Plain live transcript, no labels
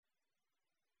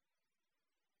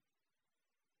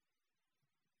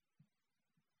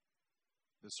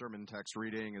The sermon text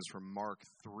reading is from Mark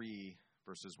 3,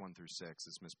 verses 1 through 6.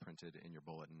 It's misprinted in your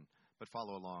bulletin, but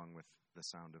follow along with the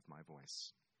sound of my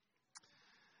voice.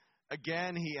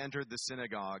 Again he entered the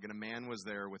synagogue, and a man was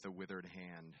there with a withered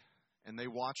hand. And they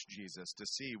watched Jesus to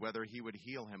see whether he would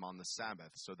heal him on the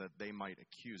Sabbath, so that they might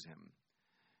accuse him.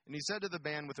 And he said to the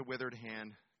man with the withered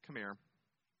hand, "Come here."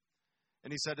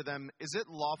 And he said to them, "Is it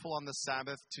lawful on the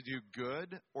Sabbath to do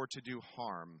good or to do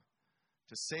harm,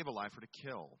 to save a life or to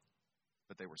kill?"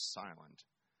 But they were silent.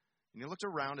 And he looked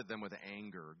around at them with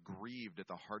anger, grieved at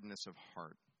the hardness of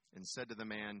heart, and said to the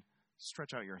man,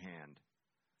 "Stretch out your hand."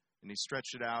 And he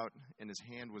stretched it out, and his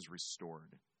hand was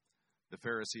restored. The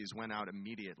Pharisees went out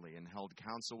immediately and held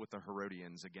counsel with the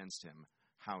Herodians against him,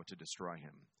 how to destroy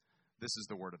him. This is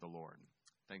the word of the Lord.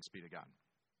 Thanks be to God.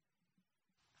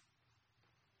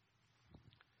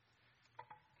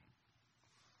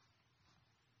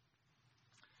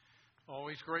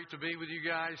 Always great to be with you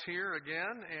guys here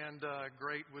again, and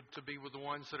great to be with the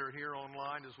ones that are here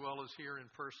online as well as here in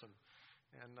person.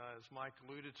 And as Mike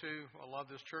alluded to, I love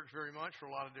this church very much for a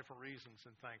lot of different reasons,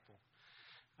 and thankful.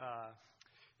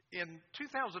 In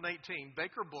 2018,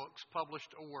 Baker Books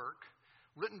published a work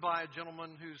written by a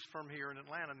gentleman who's from here in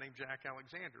Atlanta named Jack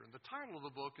Alexander. And the title of the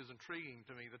book is intriguing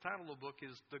to me. The title of the book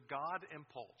is The God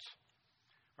Impulse.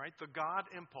 Right? The God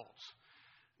Impulse.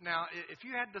 Now, if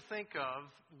you had to think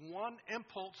of one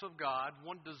impulse of God,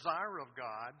 one desire of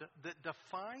God that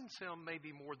defines him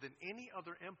maybe more than any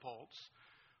other impulse,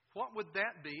 what would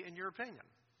that be in your opinion?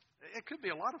 It could be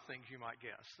a lot of things you might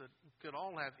guess that could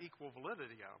all have equal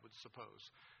validity, I would suppose.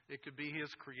 It could be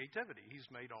his creativity. He's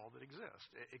made all that exists.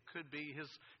 It could be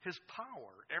his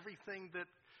power. Everything that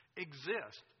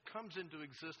exists comes into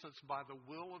existence by the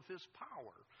will of his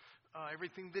power.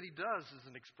 Everything that he does is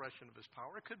an expression of his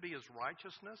power. It could be his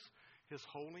righteousness, his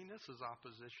holiness, his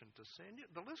opposition to sin.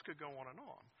 The list could go on and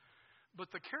on.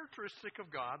 But the characteristic of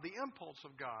God, the impulse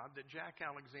of God that Jack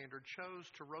Alexander chose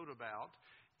to write about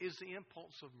is the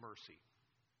impulse of mercy.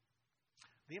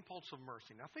 The impulse of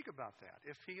mercy. Now think about that,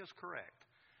 if he is correct,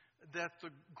 that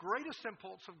the greatest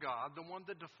impulse of God, the one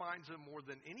that defines him more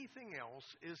than anything else,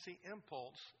 is the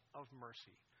impulse of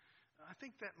mercy. I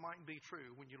think that might be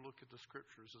true when you look at the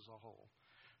Scriptures as a whole.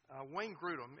 Wayne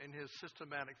Grudem, in his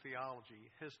systematic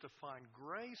theology, has defined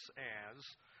grace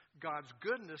as God's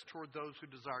goodness toward those who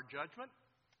desire judgment,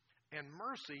 and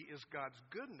mercy is God's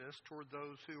goodness toward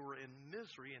those who are in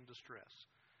misery and distress.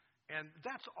 And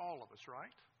that's all of us,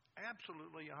 right?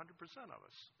 Absolutely 100% of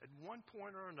us, at one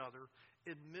point or another,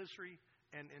 in misery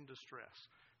and in distress.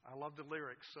 I love the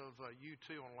lyrics of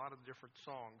U2 on a lot of different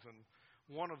songs, and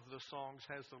one of the songs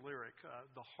has the lyric,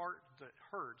 "The heart that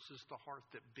hurts is the heart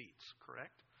that beats,"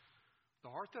 correct? The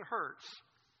heart that hurts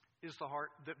is the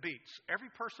heart that beats. Every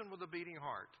person with a beating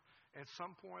heart, at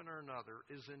some point or another,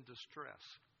 is in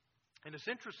distress. And it's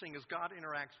interesting, as God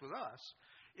interacts with us,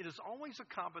 it is always a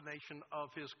combination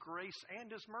of his grace and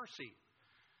his mercy.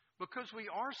 Because we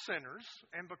are sinners,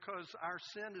 and because our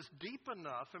sin is deep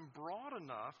enough and broad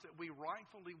enough that we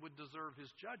rightfully would deserve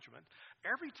his judgment,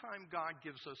 every time God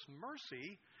gives us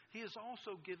mercy, he is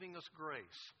also giving us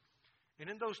grace. And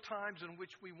in those times in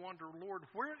which we wonder, "Lord,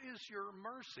 where is your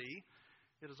mercy?"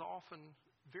 it is often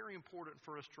very important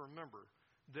for us to remember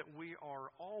that we are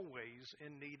always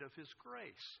in need of his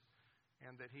grace,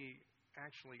 and that he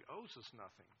actually owes us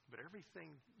nothing. But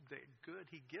everything that good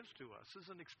he gives to us is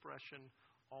an expression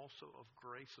also of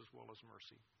grace as well as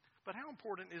mercy. But how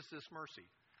important is this mercy?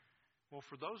 Well,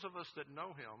 for those of us that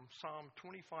know him, Psalm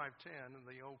 25:10 in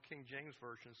the old King James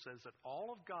Version says that all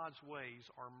of God's ways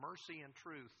are mercy and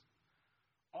truth.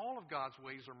 All of God's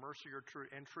ways are mercy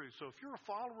and truth. So if you're a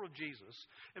follower of Jesus,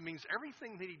 it means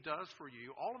everything that he does for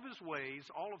you, all of his ways,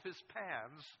 all of his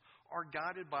paths are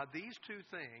guided by these two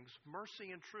things,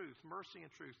 mercy and truth. Mercy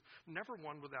and truth. Never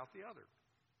one without the other.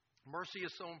 Mercy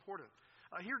is so important.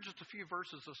 Here are just a few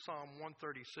verses of Psalm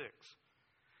 136.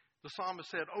 The psalmist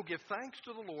said, "Oh, give thanks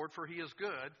to the Lord, for he is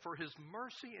good, for his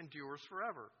mercy endures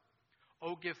forever.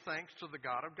 Oh, give thanks to the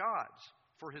God of gods,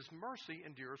 for his mercy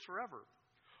endures forever.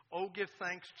 Oh, give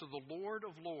thanks to the Lord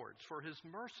of lords, for his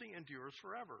mercy endures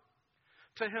forever.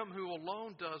 To him who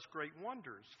alone does great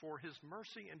wonders, for his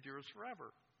mercy endures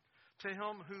forever. To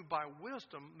him who by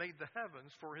wisdom made the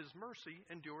heavens, for his mercy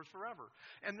endures forever."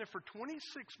 And then for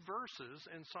 26 verses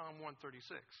in Psalm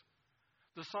 136,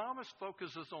 the psalmist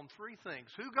focuses on three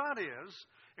things: who God is,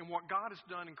 and what God has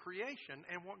done in creation,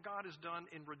 and what God has done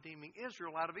in redeeming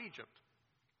Israel out of Egypt.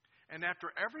 And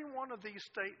after every one of these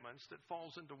statements that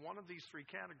falls into one of these three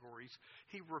categories,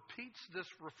 he repeats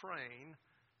this refrain: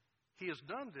 he has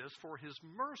done this for his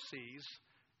mercies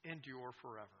endure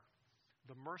forever.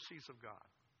 The mercies of God.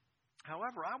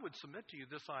 However, I would submit to you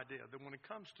this idea that when it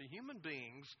comes to human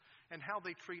beings and how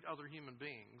they treat other human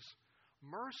beings,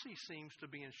 mercy seems to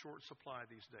be in short supply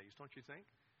these days, don't you think?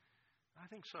 I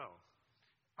think so.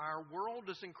 Our world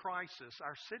is in crisis.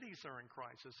 Our cities are in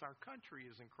crisis. Our country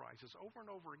is in crisis over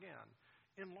and over again,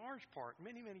 in large part,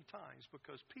 many, many times,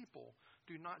 because people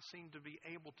do not seem to be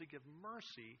able to give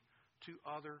mercy to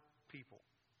other people.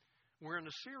 We're in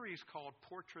a series called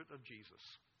Portrait of Jesus.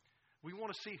 We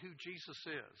want to see who Jesus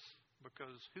is,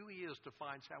 because who he is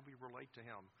defines how we relate to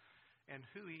him, and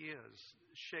who he is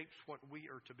shapes what we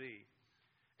are to be.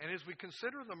 And as we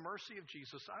consider the mercy of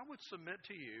Jesus, I would submit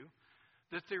to you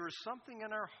that there is something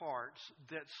in our hearts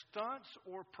that stunts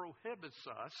or prohibits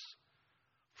us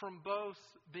from both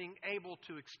being able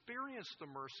to experience the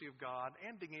mercy of God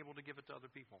and being able to give it to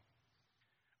other people.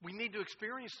 We need to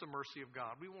experience the mercy of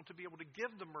God. We want to be able to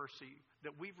give the mercy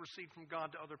that we've received from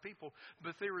God to other people.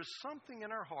 But there is something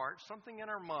in our hearts, something in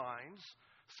our minds,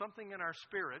 something in our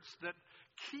spirits that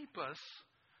keep us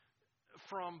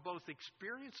from both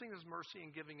experiencing his mercy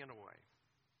and giving it away.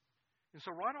 And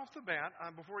so right off the bat,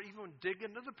 before we even dig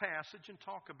into the passage and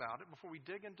talk about it, before we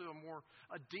dig into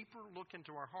a deeper look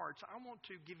into our hearts, I want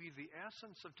to give you the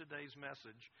essence of today's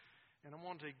message. And I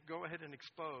want to go ahead and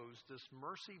expose this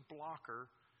mercy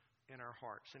blocker in our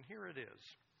hearts. And here it is.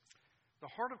 The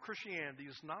heart of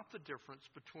Christianity is not the difference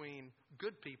between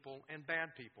good people and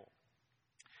bad people.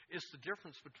 It's the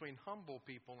difference between humble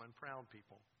people and proud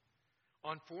people.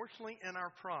 Unfortunately, in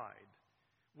our pride,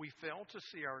 we fail to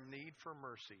see our need for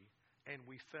mercy, and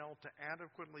we fail to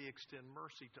adequately extend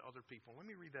mercy to other people. Let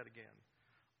me read that again.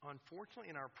 Unfortunately,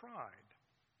 in our pride,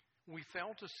 we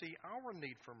fail to see our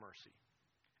need for mercy,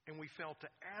 and we fail to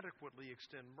adequately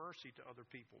extend mercy to other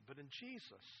people. But in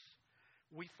Jesus,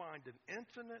 we find an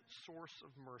infinite source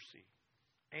of mercy,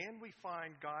 and we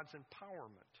find God's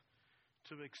empowerment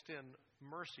to extend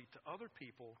mercy to other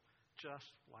people just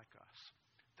like us.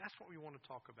 That's what we want to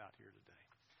talk about here today.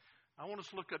 I want us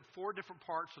to look at 4 different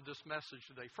parts of this message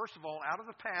today. First of all, out of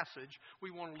the passage,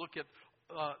 we want to look at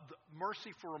the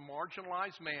mercy for a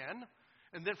marginalized man.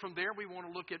 And then from there, we want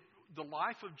to look at the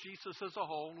life of Jesus as a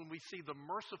whole, and we see the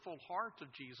merciful heart of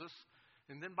Jesus.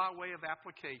 And then by way of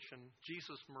application,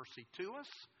 Jesus' mercy to us,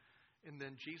 and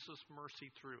then Jesus' mercy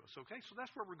through us. Okay, so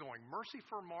that's where we're going. Mercy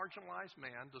for a marginalized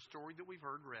man, the story that we've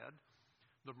heard read,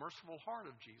 the merciful heart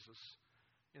of Jesus,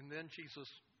 and then Jesus'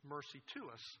 mercy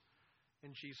to us,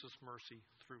 and Jesus' mercy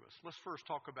through us. Let's first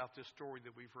talk about this story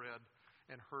that we've read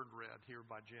and heard read here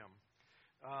by Jim.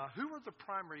 Who are the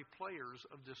primary players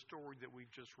of this story that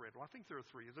we've just read? Well, I think there are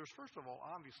 3. There's, first of all,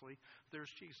 obviously, there's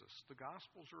Jesus. The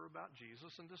Gospels are about Jesus,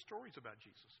 and this story's about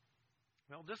Jesus.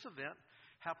 Well, this event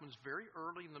happens very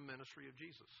early in the ministry of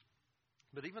Jesus.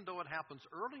 But even though it happens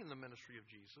early in the ministry of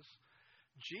Jesus,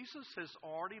 Jesus has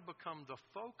already become the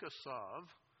focus of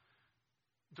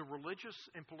the religious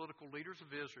and political leaders of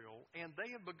Israel, and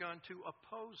they have begun to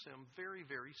oppose him very,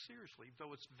 very seriously,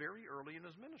 though it's very early in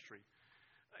his ministry.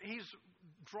 He's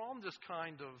drawn this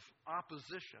kind of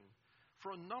opposition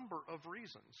for a number of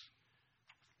reasons.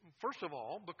 First of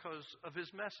all, because of his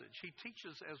message. He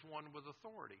teaches as one with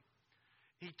authority.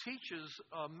 He teaches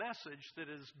a message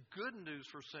that is good news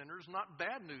for sinners, not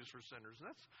bad news for sinners. And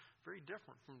that's very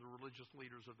different from the religious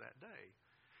leaders of that day.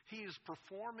 He is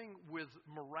performing with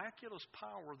miraculous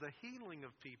power the healing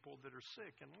of people that are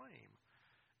sick and lame.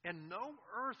 And no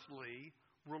earthly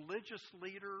religious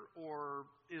leader or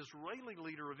Israeli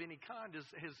leader of any kind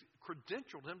has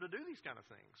credentialed him to do these kind of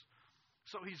things.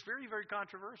 So he's very, very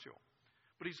controversial.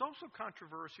 But he's also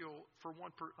controversial for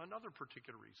another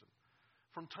particular reason.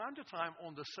 From time to time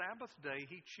on the Sabbath day,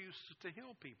 he chooses to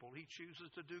heal people. He chooses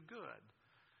to do good.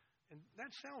 And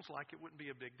that sounds like it wouldn't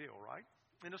be a big deal, right?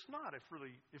 And it's not if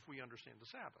we understand the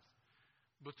Sabbath.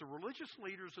 But the religious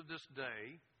leaders of this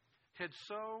day had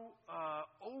so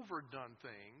overdone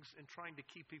things in trying to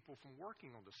keep people from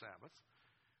working on the Sabbath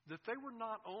that they were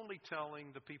not only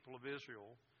telling the people of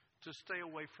Israel to stay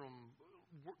away from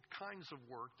kinds of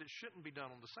work that shouldn't be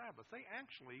done on the Sabbath. They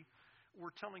actually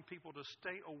were telling people to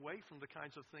stay away from the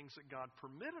kinds of things that God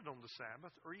permitted on the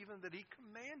Sabbath or even that he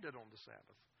commanded on the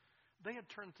Sabbath. They had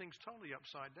turned things totally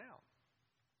upside down.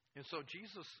 And so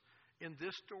Jesus, in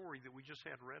this story that we just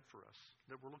had read for us,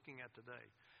 that we're looking at today,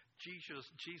 Jesus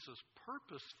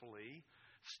purposefully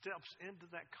steps into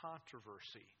that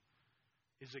controversy.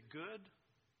 Is it good?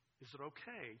 Is it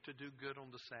okay to do good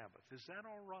on the Sabbath? Is that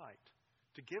all right?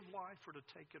 To give life or to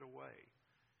take it away?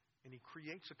 And he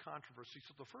creates a controversy.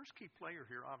 So the first key player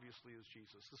here, obviously, is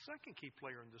Jesus. The second key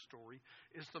player in this story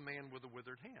is the man with the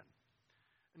withered hand.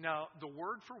 Now, the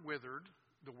word for withered,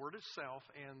 the word itself,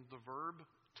 and the verb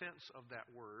tense of that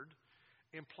word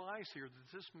implies here that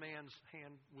this man's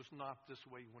hand was not this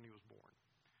way when he was born.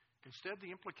 Instead, the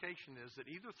implication is that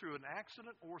either through an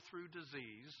accident or through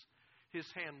disease, his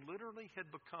hand literally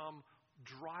had become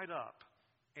dried up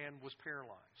and was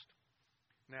paralyzed.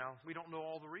 Now, we don't know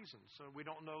all the reasons, so we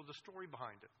don't know the story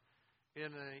behind it.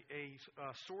 In a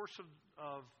source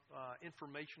of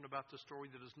information about the story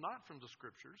that is not from the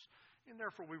Scriptures, and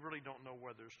therefore we really don't know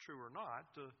whether it's true or not,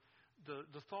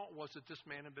 the thought was that this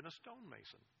man had been a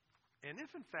stonemason. And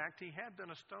if, in fact, he had been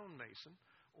a stonemason,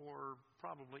 or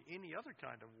probably any other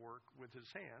kind of work with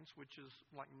his hands, which is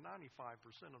like 95%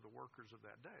 of the workers of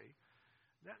that day,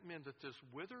 that meant that this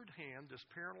withered hand, this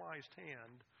paralyzed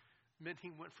hand, meant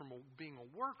he went from being a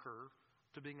worker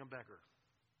to being a beggar.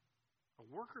 A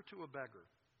worker to a beggar.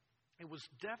 It was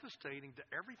devastating to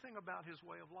everything about his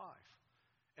way of life.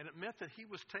 And it meant that he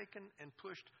was taken and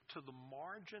pushed to the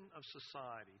margin of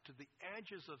society, to the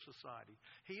edges of society.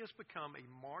 He has become a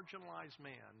marginalized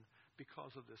man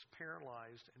because of this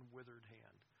paralyzed and withered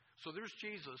hand. So there's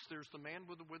Jesus, there's the man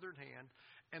with the withered hand,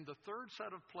 and the third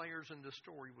set of players in this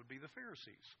story would be the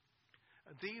Pharisees.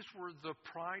 These were the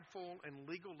prideful and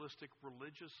legalistic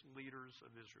religious leaders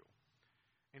of Israel.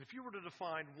 And if you were to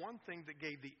define one thing that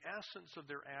gave the essence of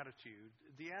their attitude,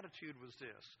 the attitude was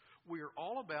this: we are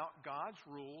all about God's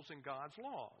rules and God's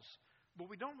laws, but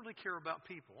we don't really care about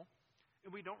people,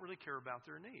 and we don't really care about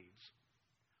their needs.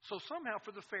 So somehow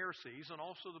for the Pharisees, and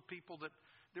also the people that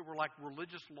were like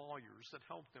religious lawyers that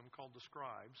helped them, called the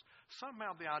scribes,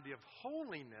 somehow the idea of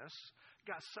holiness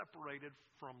got separated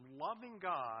from loving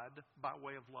God by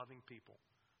way of loving people.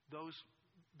 Those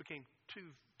became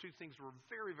two things that were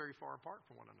very, very far apart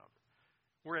from one another.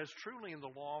 Whereas truly in the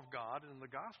law of God and in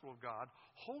the gospel of God,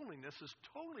 holiness is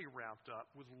totally wrapped up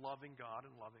with loving God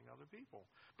and loving other people.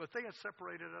 But they had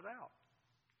separated it out.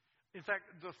 In fact,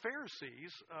 the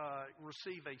Pharisees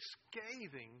receive a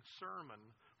scathing sermon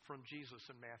from Jesus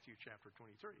in Matthew chapter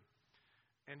 23.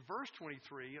 And verse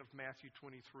 23 of Matthew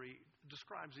 23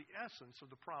 describes the essence of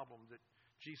the problem that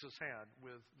Jesus had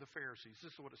with the Pharisees.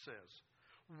 This is what it says.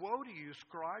 Woe to you,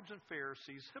 scribes and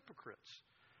Pharisees, hypocrites!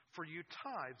 For you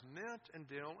tithe mint and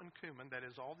dill and cumin, that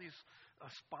is, all these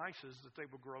spices that they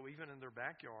will grow even in their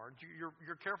backyard.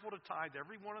 You're careful to tithe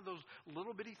every one of those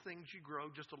little bitty things you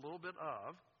grow just a little bit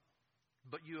of,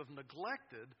 but you have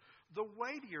neglected the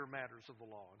weightier matters of the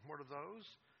law. And what are those?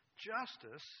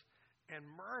 Justice and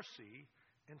mercy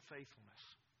and faithfulness.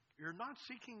 You're not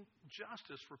seeking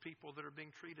justice for people that are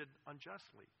being treated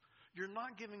unjustly. You're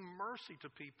not giving mercy to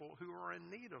people who are in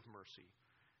need of mercy.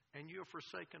 And you have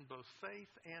forsaken both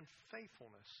faith and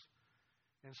faithfulness.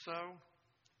 And so,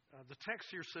 the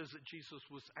text here says that Jesus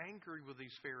was angry with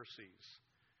these Pharisees.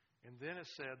 And then it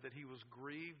said that he was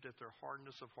grieved at their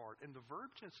hardness of heart. And the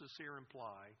verb tenses here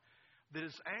imply that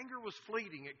his anger was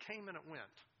fleeting. It came and it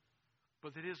went.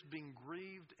 But that his being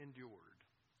grieved endured.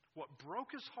 What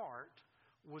broke his heart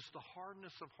was the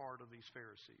hardness of heart of these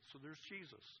Pharisees. So there's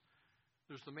Jesus.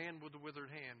 There's the man with the withered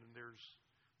hand, and there's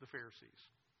the Pharisees.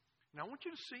 Now, I want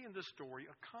you to see in this story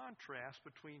a contrast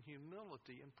between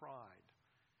humility and pride.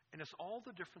 And it's all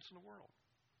the difference in the world.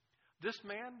 This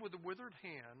man with the withered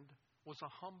hand was a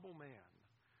humble man.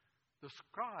 The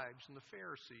scribes and the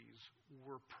Pharisees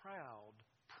were proud,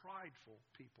 prideful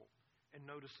people. And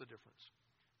notice the difference.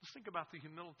 Let's think about the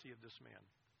humility of this man.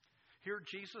 Here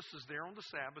Jesus is there on the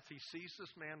Sabbath. He sees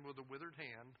this man with a withered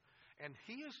hand, and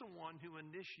he is the one who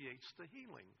initiates the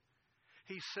healing.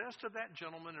 He says to that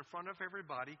gentleman in front of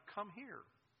everybody, "Come here."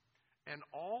 And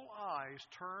all eyes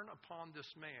turn upon this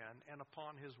man and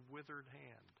upon his withered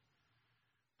hand.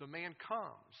 The man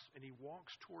comes and he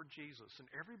walks toward Jesus, and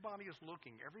everybody is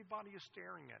looking, everybody is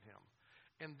staring at him.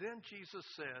 And then Jesus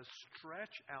says,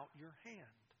 "Stretch out your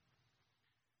hand."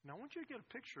 Now I want you to get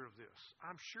a picture of this.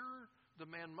 I'm sure the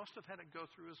man must have had it go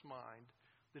through his mind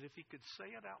that if he could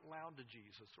say it out loud to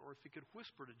Jesus, or if he could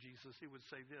whisper to Jesus, he would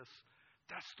say this: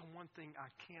 "That's the one thing I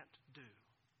can't do.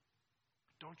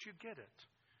 Don't you get it?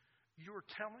 You're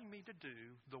telling me to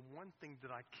do the one thing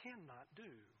that I cannot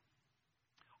do.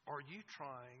 Are you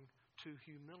trying to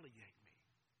humiliate me?"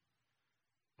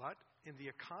 But in the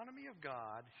economy of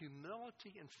God,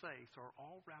 humility and faith are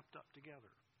all wrapped up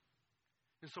together.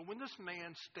 And so when this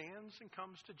man stands and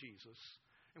comes to Jesus,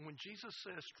 and when Jesus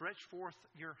says, "Stretch forth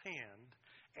your hand,"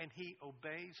 and he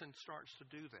obeys and starts to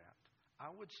do that, I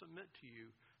would submit to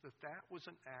you that that was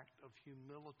an act of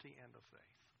humility and of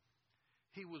faith.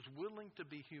 He was willing to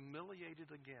be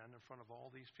humiliated again in front of all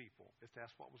these people, if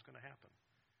that's what was going to happen.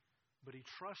 But he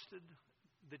trusted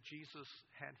that Jesus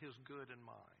had his good in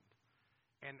mind.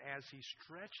 And as he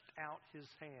stretched out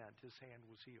his hand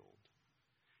was healed.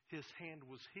 His hand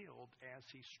was healed as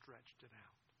he stretched it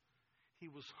out. he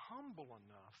was humble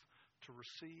enough to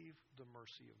receive the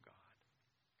mercy of God.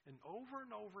 And over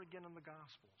again in the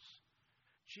Gospels,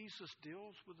 Jesus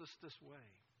deals with us this way.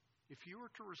 If you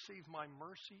are to receive my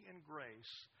mercy and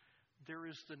grace, there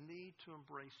is the need to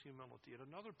embrace humility. At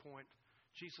another point,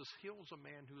 Jesus heals a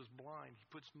man who is blind.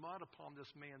 He puts mud upon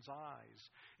this man's eyes,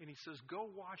 and he says, go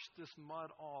wash this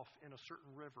mud off in a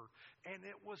certain river. And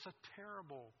it was a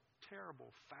terrible,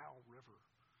 terrible, foul river.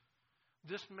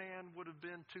 This man would have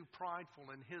been too prideful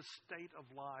in his state of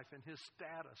life and his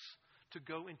status to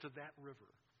go into that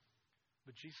river.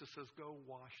 But Jesus says, go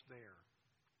wash there.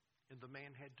 And the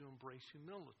man had to embrace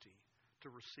humility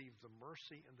to receive the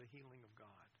mercy and the healing of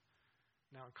God.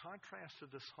 Now, in contrast to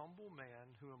this humble man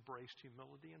who embraced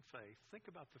humility and faith, think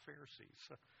about the Pharisees.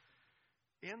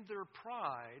 In their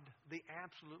pride, they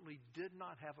absolutely did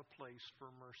not have a place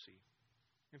for mercy.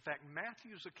 In fact,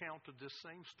 Matthew's account of this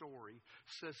same story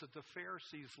says that the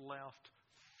Pharisees left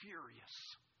furious.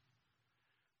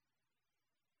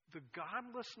 The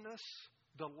godlessness,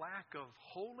 the lack of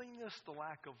holiness, the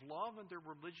lack of love in their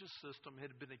religious system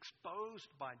had been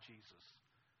exposed by Jesus.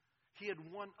 He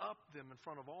had one-upped them in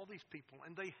front of all these people,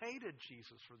 and they hated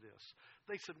Jesus for this.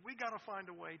 They said, we got to find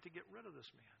a way to get rid of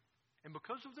this man. And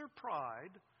because of their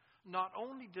pride, not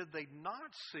only did they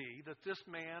not see that this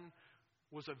man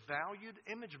was a valued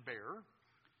image bearer,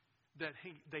 that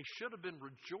they should have been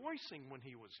rejoicing when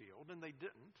he was healed, and they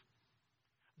didn't.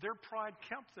 Their pride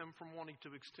kept them from wanting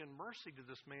to extend mercy to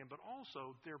this man, but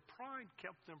also their pride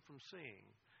kept them from seeing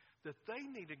that they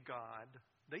needed God,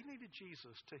 they needed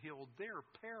Jesus to heal their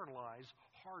paralyzed,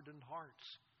 hardened hearts.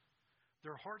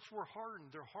 Their hearts were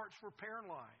hardened, their hearts were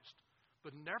paralyzed,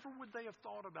 but never would they have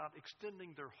thought about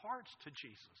extending their hearts to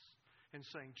Jesus and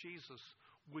saying, Jesus,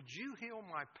 would you heal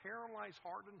my paralyzed,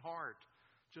 hardened heart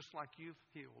just like you've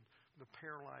healed the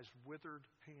paralyzed, withered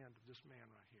hand of this man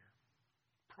right here?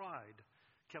 Pride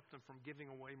kept them from giving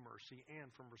away mercy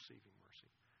and from receiving mercy.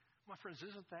 My friends,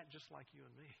 isn't that just like you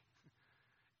and me?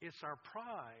 It's our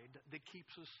pride that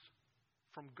keeps us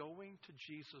from going to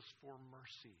Jesus for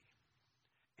mercy.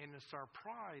 And it's our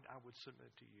pride, I would submit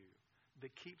to you,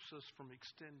 that keeps us from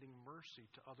extending mercy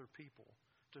to other people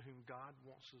to whom God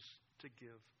wants us to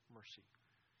give mercy.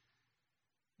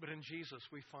 But in Jesus,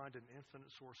 we find an infinite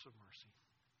source of mercy.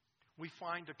 We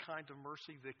find a kind of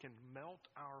mercy that can melt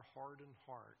our hardened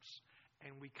hearts,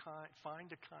 and we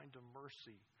find a kind of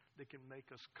mercy that can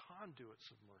make us conduits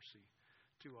of mercy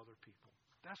to other people.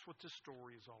 That's what this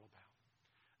story is all about.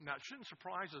 Now, it shouldn't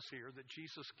surprise us here that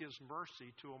Jesus gives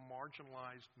mercy to a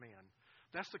marginalized man.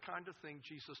 That's the kind of thing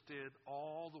Jesus did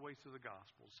all the way through the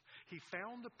Gospels. He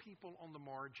found the people on the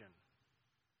margin,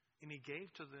 and he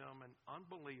gave to them an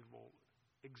unbelievable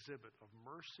exhibit of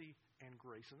mercy and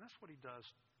grace. And that's what he does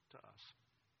to us.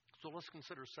 So let's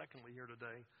consider, secondly, here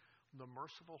today, the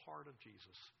merciful heart of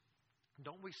Jesus.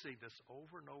 Don't we see this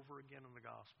over and over again in the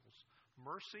Gospels?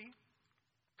 Mercy,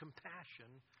 compassion,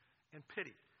 and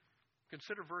pity.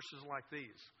 Consider verses like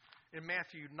these. In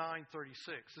Matthew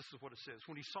 9:36, this is what it says.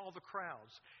 When he saw the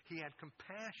crowds, he had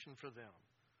compassion for them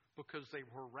because they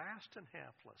were harassed and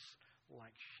helpless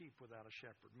like sheep without a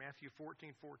shepherd. Matthew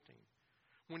 14:14.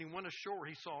 When he went ashore,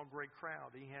 he saw a great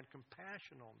crowd. He had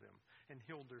compassion on them and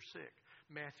healed their sick.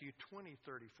 Matthew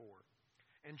 20:34.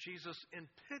 And Jesus in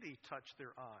pity touched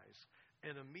their eyes,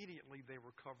 and immediately they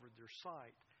recovered their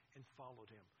sight and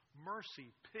followed him.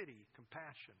 Mercy, pity,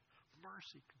 compassion.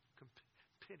 Mercy,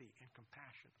 pity, and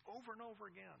compassion. Over and over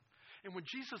again. And when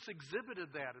Jesus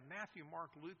exhibited that in Matthew, Mark,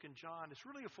 Luke, and John, it's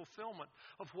really a fulfillment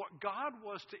of what God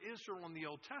was to Israel in the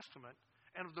Old Testament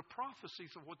and of the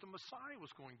prophecies of what the Messiah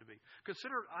was going to be.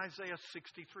 Consider Isaiah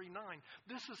 63:9.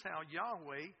 This is how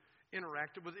Yahweh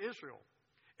interacted with Israel.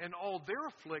 In all their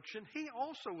affliction, he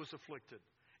also was afflicted.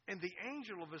 And the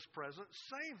angel of his presence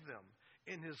saved them.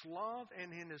 In his love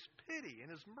and in his pity and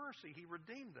his mercy, he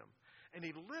redeemed them. And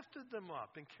he lifted them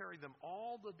up and carried them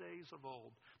all the days of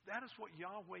old. That is what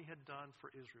Yahweh had done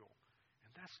for Israel.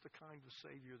 And that's the kind of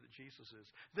Savior that Jesus is.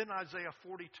 Then Isaiah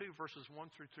 42, verses 1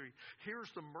 through 3.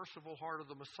 Here's the merciful heart of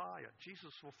the Messiah.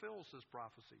 Jesus fulfills his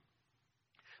prophecy.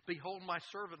 Behold my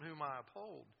servant whom I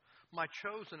uphold, my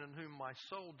chosen in whom my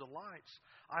soul delights.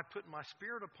 I put my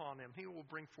spirit upon him. He will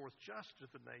bring forth justice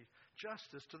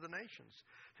to the nations.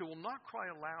 He will not cry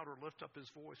aloud or lift up his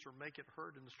voice or make it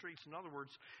heard in the streets. In other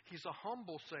words, he's a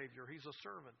humble Savior. He's a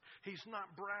servant. He's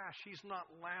not brash. He's not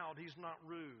loud. He's not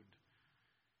rude.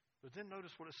 But then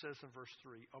notice what it says in verse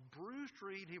 3. A bruised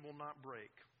reed he will not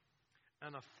break,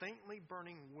 and a faintly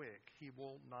burning wick he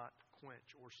will not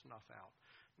quench or snuff out.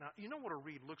 Now, you know what a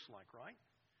reed looks like, right?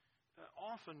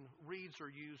 Often reeds are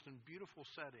used in beautiful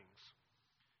settings.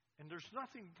 And there's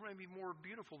nothing maybe more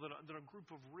beautiful than a group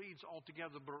of reeds all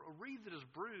together. But a reed that is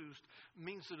bruised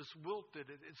means that it's wilted.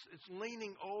 It's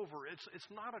leaning over. It's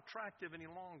not attractive any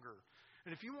longer.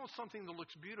 And if you want something that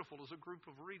looks beautiful as a group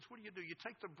of reeds, what do? You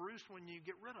take the bruised one and you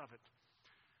get rid of it.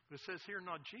 But it says here,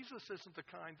 no, Jesus isn't the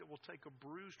kind that will take a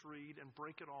bruised reed and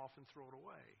break it off and throw it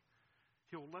away.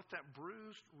 He'll let that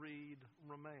bruised reed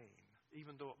remain,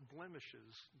 even though it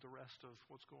blemishes the rest of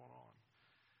what's going on.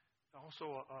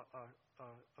 Also,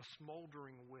 a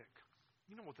smoldering wick.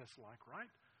 You know what that's like, right?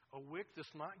 A wick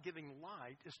that's not giving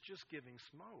light, it's just giving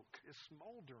smoke. It's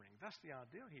smoldering. That's the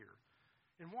idea here.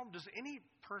 And what does any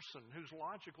person who's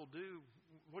logical do?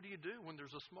 What do you do when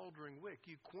there's a smoldering wick?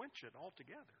 You quench it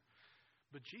altogether.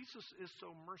 But Jesus is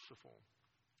so merciful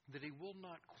that he will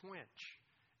not quench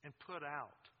and put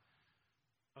out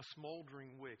a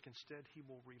smoldering wick. Instead, he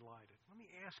will relight it. Let me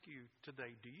ask you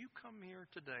today, do you come here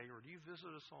today or do you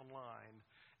visit us online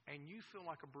and you feel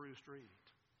like a bruised reed?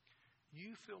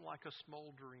 You feel like a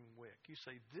smoldering wick. You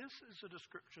say, this is a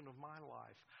description of my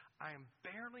life. I am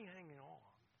barely hanging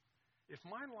on. If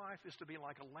my life is to be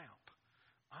like a lamp,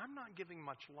 I'm not giving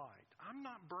much light. I'm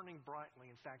not burning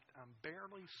brightly. In fact, I'm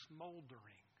barely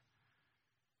smoldering.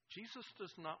 Jesus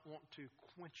does not want to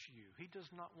quench you. He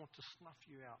does not want to snuff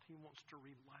you out. He wants to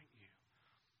relight you.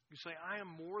 You say, I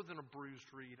am more than a bruised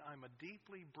reed. I'm a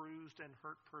deeply bruised and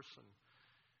hurt person.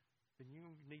 Then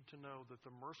you need to know that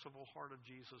the merciful heart of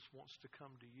Jesus wants to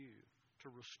come to you,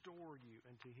 to restore you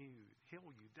and to heal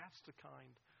you. That's the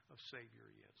kind of Savior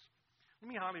he is. Let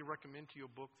me highly recommend to you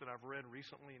a book that I've read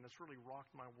recently, and it's really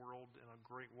rocked my world in a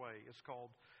great way. It's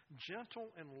called Gentle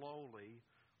and Lowly,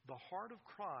 The Heart of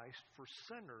Christ for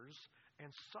Sinners and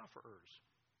Sufferers.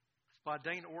 It's by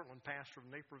Dane Ortlund, pastor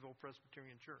of Naperville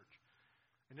Presbyterian Church.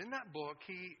 And in that book,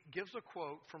 he gives a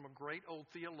quote from a great old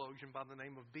theologian by the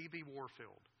name of B.B.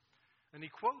 Warfield. And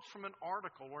he quotes from an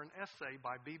article or an essay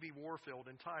by B.B. Warfield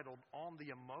entitled On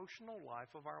the Emotional Life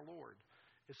of Our Lord.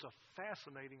 It's a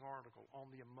fascinating article on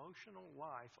the emotional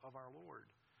life of our Lord.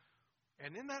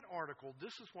 And in that article,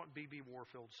 this is what B.B.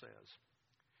 Warfield says.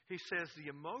 He says,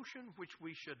 the emotion which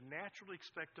we should naturally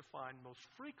expect to find most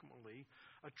frequently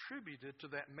attributed to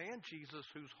that man Jesus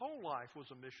whose whole life was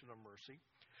a mission of mercy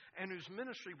and whose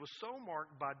ministry was so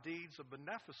marked by deeds of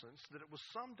beneficence that it was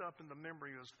summed up in the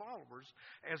memory of his followers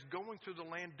as going through the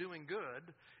land doing good,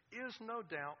 is no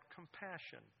doubt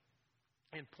compassion.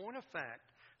 In point of fact,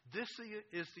 this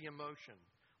is the emotion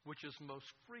which is most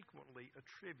frequently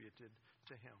attributed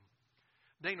to him.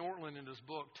 Dane Ortlund in his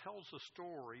book tells a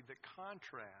story that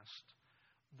contrasts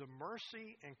the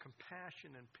mercy and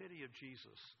compassion and pity of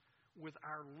Jesus with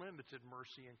our limited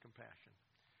mercy and compassion.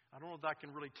 I don't know if I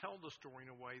can really tell the story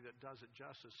in a way that does it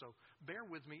justice, so bear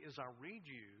with me as I read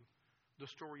you the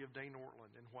story of Dane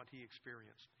Ortlund and what he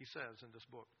experienced. He says in this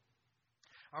book,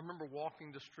 I remember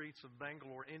walking the streets of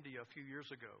Bangalore, India a few years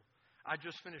ago. I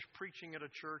just finished preaching at a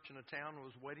church in a town and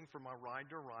was waiting for my ride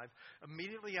to arrive.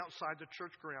 Immediately outside the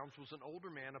church grounds was an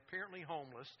older man, apparently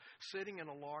homeless, sitting in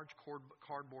a large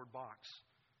cardboard box.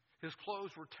 His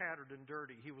clothes were tattered and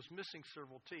dirty. He was missing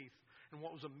several teeth. And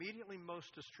what was immediately most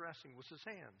distressing was his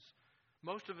hands.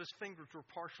 Most of his fingers were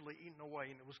partially eaten away,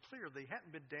 and it was clear they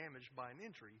hadn't been damaged by an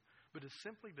injury, but had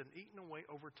simply been eaten away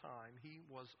over time. He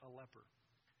was a leper.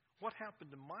 What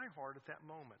happened to my heart at that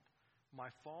moment? My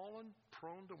fallen,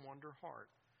 prone to wonder heart.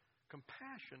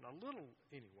 Compassion, a little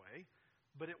anyway,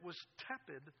 but it was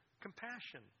tepid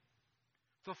compassion.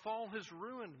 The fall has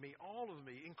ruined me, all of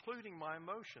me, including my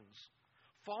emotions.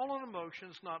 Fallen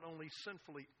emotions not only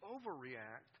sinfully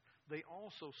overreact, they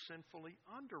also sinfully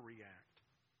underreact.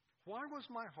 Why was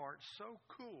my heart so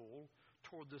cool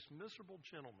toward this miserable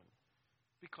gentleman?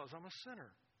 Because I'm a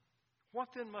sinner. What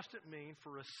then must it mean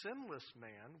for a sinless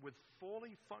man with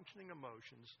fully functioning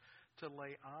emotions to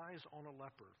lay eyes on a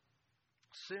leper?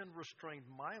 Sin restrained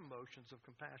my emotions of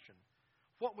compassion.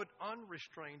 What would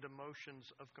unrestrained emotions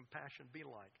of compassion be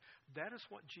like? That is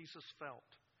what Jesus felt.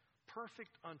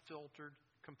 Perfect, unfiltered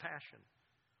compassion.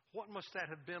 What must that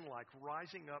have been like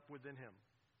rising up within him?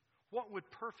 What would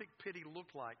perfect pity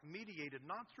look like, mediated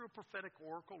not through a prophetic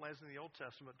oracle as in the Old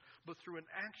Testament, but through an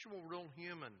actual real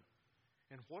human?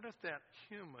 And what if that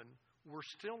human were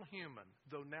still human,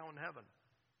 though now in heaven,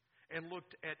 and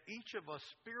looked at each of us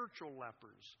spiritual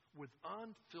lepers with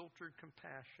unfiltered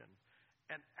compassion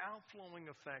and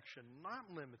outflowing affection, not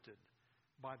limited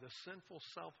by the sinful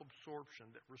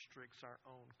self-absorption that restricts our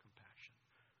own compassion?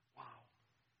 Wow.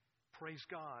 Praise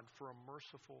God for a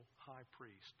merciful high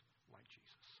priest like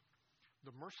Jesus.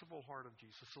 The merciful heart of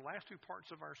Jesus. The last two parts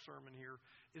of our sermon here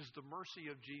is the mercy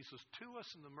of Jesus to us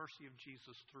and the mercy of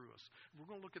Jesus through us. We're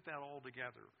going to look at that all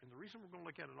together. And the reason we're going to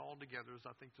look at it all together is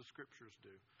I think the Scriptures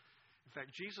do. In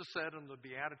fact, Jesus said in the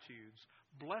Beatitudes,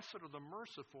 "Blessed are the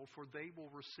merciful, for they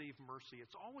will receive mercy."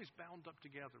 It's always bound up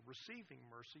together, receiving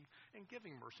mercy and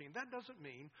giving mercy. And that doesn't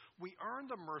mean we earn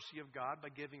the mercy of God by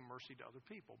giving mercy to other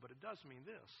people. But it does mean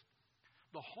this.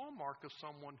 The hallmark of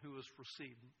someone who has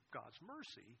received God's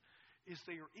mercy is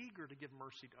they are eager to give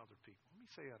mercy to other people. Let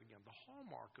me say that again. The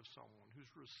hallmark of someone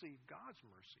who's received God's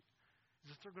mercy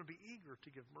is that they're going to be eager to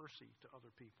give mercy to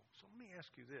other people. So let me ask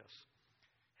you this.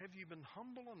 Have you been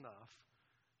humble enough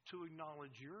to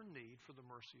acknowledge your need for the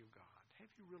mercy of God? Have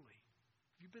you really?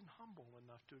 Have you been humble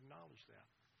enough to acknowledge that?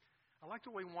 I like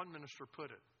the way one minister put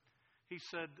it. He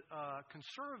said,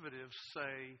 conservatives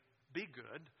say, be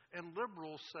good, and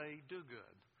liberals say, do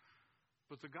good.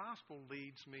 But the gospel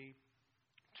leads me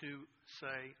to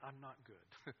say, I'm not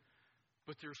good.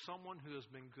 But there's someone who has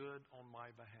been good on my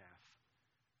behalf.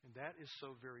 And that is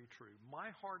so very true. My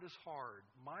heart is hard.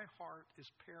 My heart is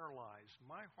paralyzed.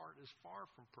 My heart is far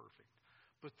from perfect.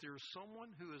 But there's someone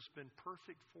who has been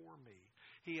perfect for me.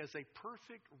 He has a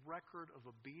perfect record of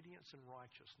obedience and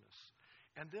righteousness.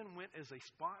 And then went as a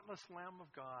spotless Lamb of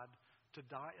God to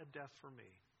die a death for me.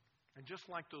 And just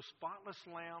like those spotless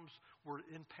lambs were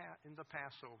in the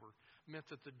Passover, meant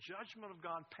that the judgment of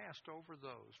God passed over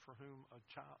those for whom a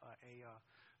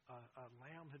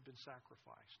lamb had been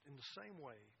sacrificed. In the same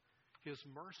way, His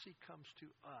mercy comes to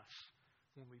us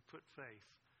when we put faith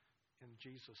in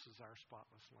Jesus as our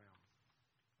spotless lamb.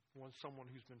 Someone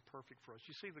who's been perfect for us.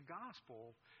 You see, the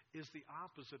gospel is the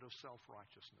opposite of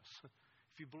self-righteousness.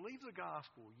 If you believe the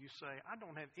gospel, you say, I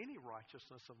don't have any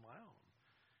righteousness of my own.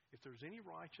 If there's any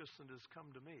righteousness that has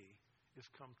come to me, it's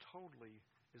come totally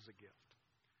as a gift.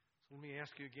 So let me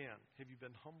ask you again, have you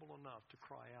been humble enough to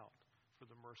cry out for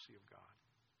the mercy of God?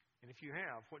 And if you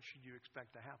have, what should you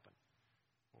expect to happen?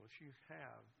 Well, if you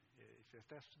have, if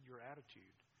that's your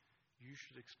attitude, you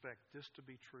should expect this to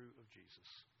be true of Jesus.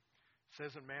 It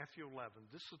says in Matthew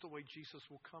 11, this is the way Jesus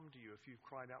will come to you if you've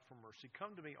cried out for mercy.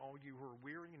 Come to me, all you who are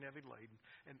weary and heavy laden,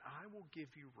 and I will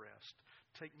give you rest.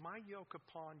 Take my yoke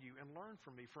upon you and learn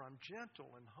from me, for I'm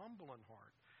gentle and humble in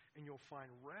heart, and you'll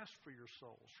find rest for your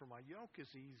souls. For my yoke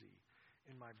is easy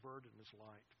and my burden is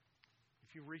light.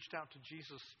 If you reached out to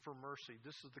Jesus for mercy,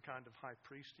 this is the kind of high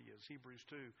priest He is. Hebrews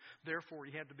 2. Therefore,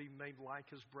 He had to be made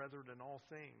like His brethren in all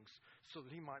things, so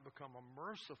that He might become a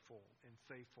merciful and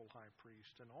faithful high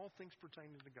priest in all things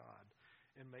pertaining to God,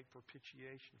 and make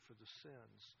propitiation for the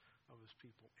sins of His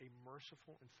people. A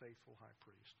merciful and faithful high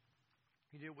priest.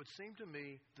 It would seem to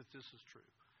me that this is true.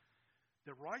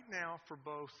 That right now, for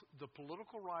both the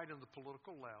political right and the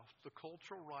political left, the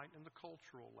cultural right and the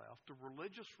cultural left, the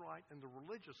religious right and the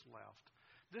religious left,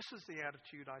 this is the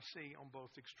attitude I see on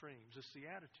both extremes. It's the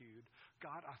attitude,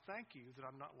 God, I thank you that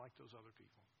I'm not like those other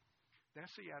people.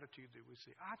 That's the attitude that we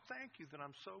see. I thank you that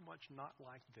I'm so much not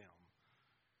like them.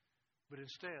 But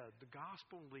instead, the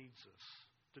gospel leads us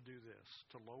to do this,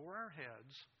 to lower our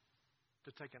heads,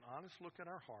 to take an honest look at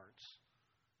our hearts,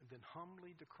 and then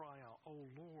humbly to cry out,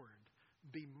 oh Lord,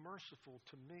 be merciful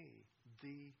to me,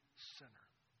 the sinner.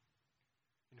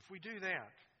 And if we do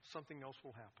that, something else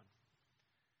will happen.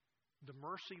 The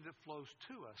mercy that flows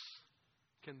to us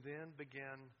can then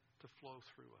begin to flow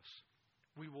through us.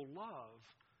 We will love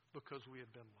because we have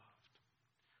been loved.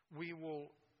 We will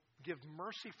give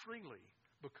mercy freely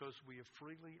because we have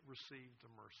freely received the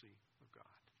mercy of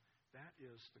God. That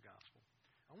is the gospel.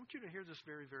 I want you to hear this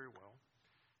very, very well.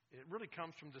 It really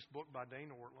comes from this book by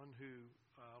Dane Ortlund, who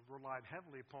relied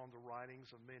heavily upon the writings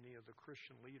of many of the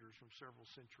Christian leaders from several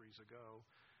centuries ago,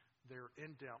 their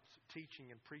in-depth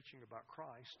teaching and preaching about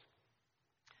Christ.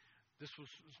 This was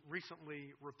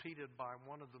recently repeated by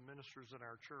one of the ministers at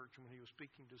our church when he was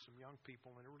speaking to some young people,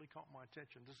 and it really caught my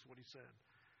attention. This is what he said.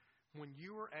 When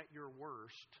you are at your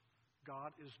worst,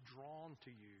 God is drawn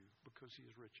to you because He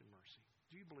is rich in mercy.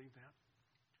 Do you believe that?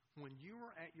 When you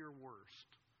are at your worst,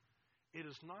 it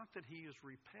is not that He is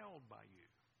repelled by you.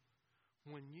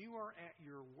 When you are at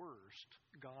your worst,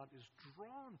 God is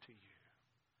drawn to you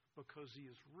because He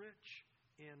is rich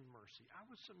in mercy. I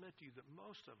would submit to you that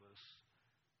most of us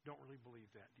don't really believe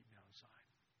that deep down inside.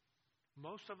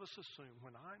 Most of us assume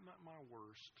when I'm at my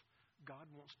worst, God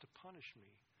wants to punish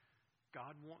me.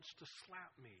 God wants to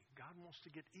slap me. God wants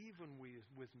to get even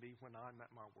with me when I'm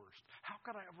at my worst. How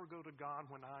could I ever go to God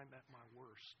when I'm at my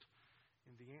worst?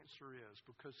 And the answer is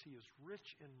because He is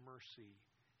rich in mercy,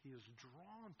 He is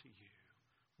drawn to you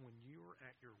when you are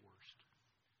at your worst.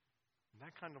 And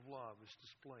that kind of love is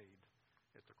displayed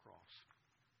at the cross.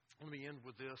 Let me end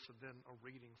with this and then a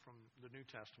reading from the New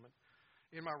Testament.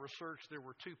 In my research, there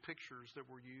were two pictures that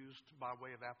were used by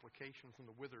way of application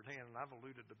from the withered hand, and I've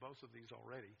alluded to both of these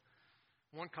already.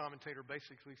 One commentator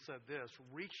basically said this: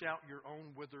 reach out your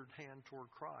own withered hand toward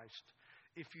Christ.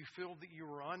 If you feel that you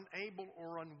are unable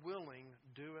or unwilling,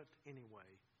 do it anyway.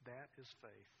 That is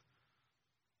faith.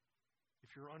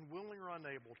 If you're unwilling or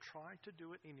unable, try to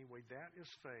do it anyway. That is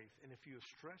faith. And if you have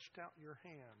stretched out your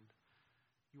hand,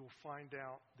 you will find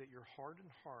out that your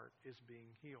hardened heart is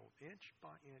being healed inch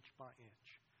by inch by inch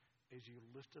as you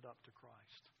lift it up to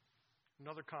Christ.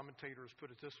 Another commentator has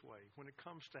put it this way: when it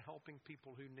comes to helping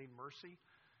people who need mercy,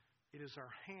 it is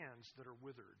our hands that are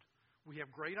withered. We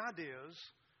have great ideas,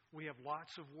 we have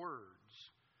lots of words,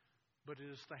 but it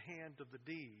is the hand of the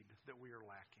deed that we are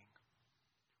lacking.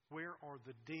 Where are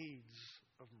the deeds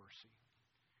of mercy?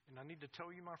 And I need to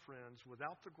tell you, my friends,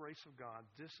 without the grace of God,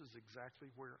 this is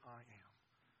exactly where I am.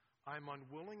 I'm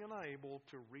unwilling and unable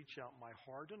to reach out my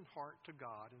hardened heart to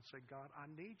God and say, God, I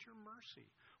need your mercy.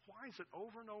 Why is it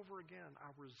over and over again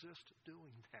I resist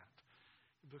doing that?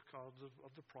 Because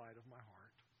of the pride of my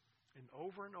heart. And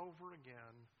over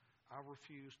again, I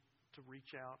refuse to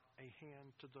reach out a hand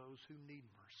to those who need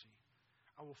mercy.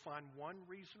 I will find one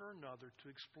reason or another to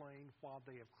explain why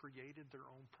they have created their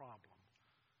own problem.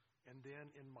 And then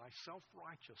in my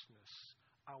self-righteousness,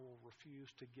 I will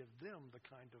refuse to give them the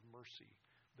kind of mercy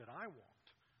that I want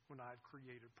when I've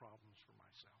created problems for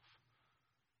myself.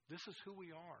 This is who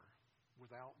we are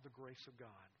without the grace of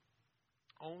God.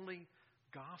 Only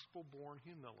gospel-born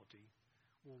humility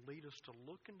will lead us to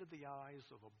look into the eyes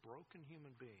of a broken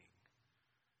human being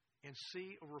and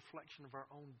see a reflection of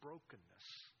our own brokenness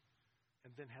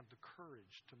and then have the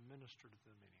courage to minister to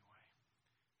them anyway.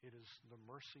 It is the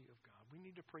mercy of God. We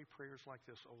need to pray prayers like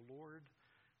this: O Lord,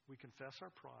 we confess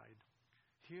our pride.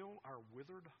 Heal our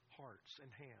withered hearts and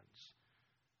hands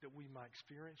that we might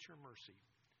experience your mercy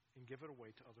and give it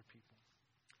away to other people.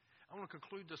 I want to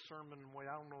conclude this sermon in a way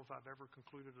I don't know if I've ever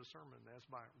concluded a sermon as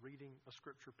by reading a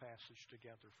scripture passage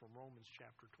together from Romans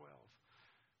chapter 12,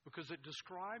 because it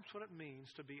describes what it means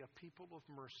to be a people of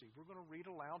mercy. We're going to read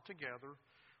aloud together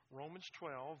Romans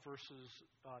 12, verses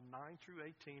 9 through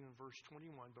 18 and verse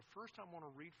 21. But first I want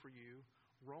to read for you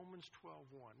Romans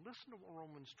 12:1. Listen to what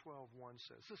Romans 12:1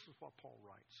 says. This is what Paul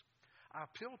writes. I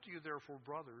appeal to you, therefore,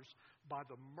 brothers, by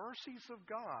the mercies of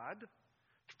God,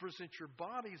 to present your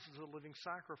bodies as a living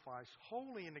sacrifice,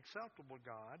 holy and acceptable to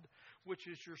God, which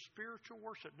is your spiritual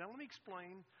worship. Now let me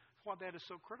explain why that is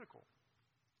so critical.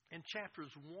 In chapters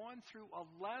 1 through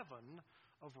 11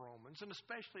 of Romans, and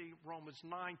especially Romans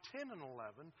 9, 10, and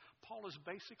 11, Paul has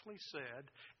basically said,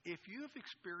 if you have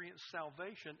experienced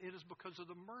salvation, it is because of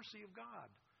the mercy of God.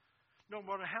 No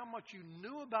matter how much you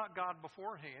knew about God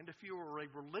beforehand, if you were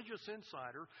a religious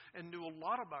insider and knew a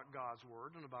lot about God's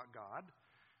Word and about God,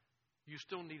 you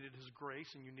still needed His grace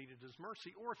and you needed His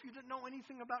mercy. Or if you didn't know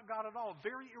anything about God at all,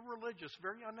 very irreligious,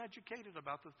 very uneducated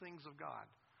about the things of God,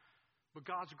 but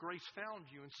God's grace found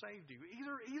you and saved you.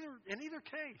 In either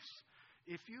case,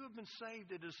 if you have been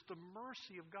saved, it is the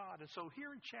mercy of God. And so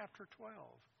here in chapter 12,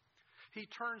 he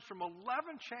turns from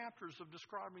 11 chapters of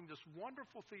describing this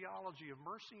wonderful theology of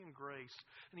mercy and grace,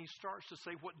 and he starts to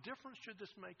say, what difference should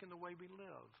this make in the way we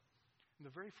live? And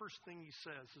the very first thing he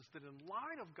says is that in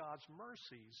light of God's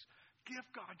mercies, give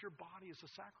God your body as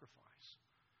a sacrifice.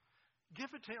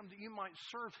 Give it to Him that you might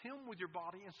serve Him with your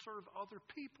body and serve other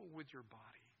people with your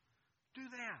body. Do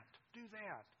that. Do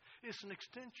that. It's an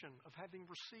extension of having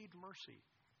received mercy.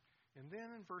 And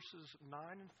then in verses 9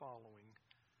 and following,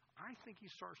 I think he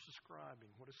starts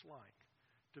describing what it's like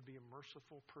to be a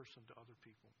merciful person to other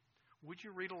people. Would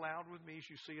you read aloud with me as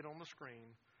you see it on the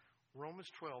screen? Romans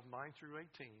 12, 9 through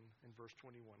 18 and verse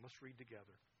 21. Let's read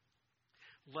together.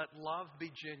 Let love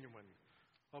be genuine.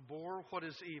 Abhor what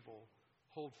is evil.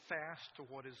 Hold fast to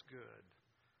what is good.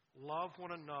 Love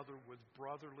one another with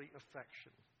brotherly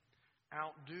affection.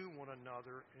 Outdo one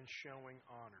another in showing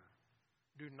honor.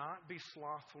 Do not be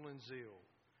slothful in zeal.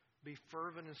 Be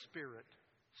fervent in spirit.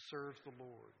 Serve the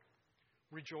Lord.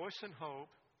 Rejoice in hope.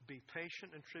 Be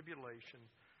patient in tribulation.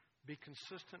 Be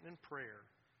consistent in prayer.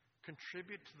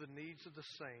 Contribute to the needs of the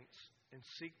saints and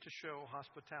seek to show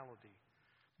hospitality.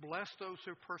 Bless those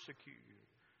who persecute you.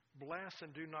 Bless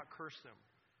and do not curse them.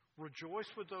 Rejoice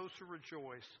with those who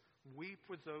rejoice. Weep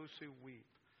with those who weep.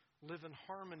 Live in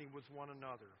harmony with one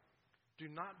another. Do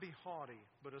not be haughty,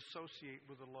 but associate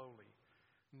with the lowly.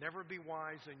 Never be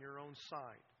wise in your own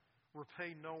sight.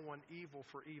 Repay no one evil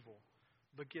for evil,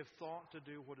 but give thought to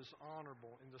do what is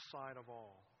honorable in the sight of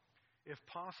all. If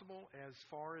possible, as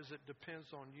far as it depends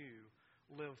on you,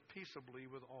 live peaceably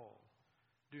with all.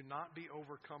 Do not be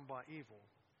overcome by evil,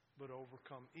 but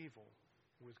overcome evil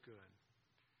with good.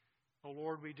 Oh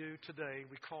Lord, we do today,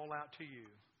 we call out to you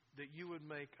that you would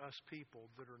make us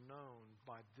people that are known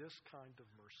by this kind of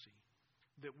mercy,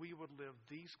 that we would live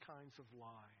these kinds of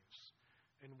lives,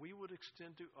 and we would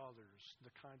extend to others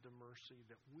the kind of mercy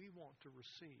that we want to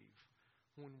receive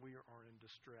when we are in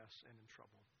distress and in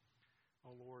trouble.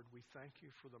 Oh Lord, we thank you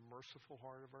for the merciful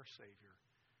heart of our Savior.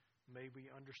 May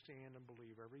we understand and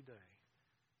believe every day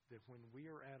that when we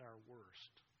are at our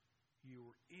worst,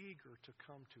 you are eager to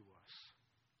come to us.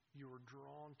 You are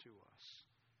drawn to us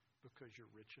because you're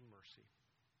rich in mercy.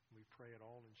 We pray it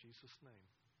all in Jesus' name.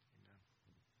 Amen.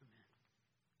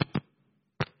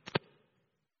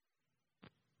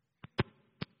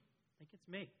 I think it's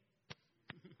me.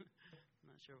 I'm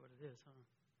not sure what it is, huh?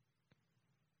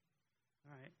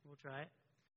 All right, we'll try it.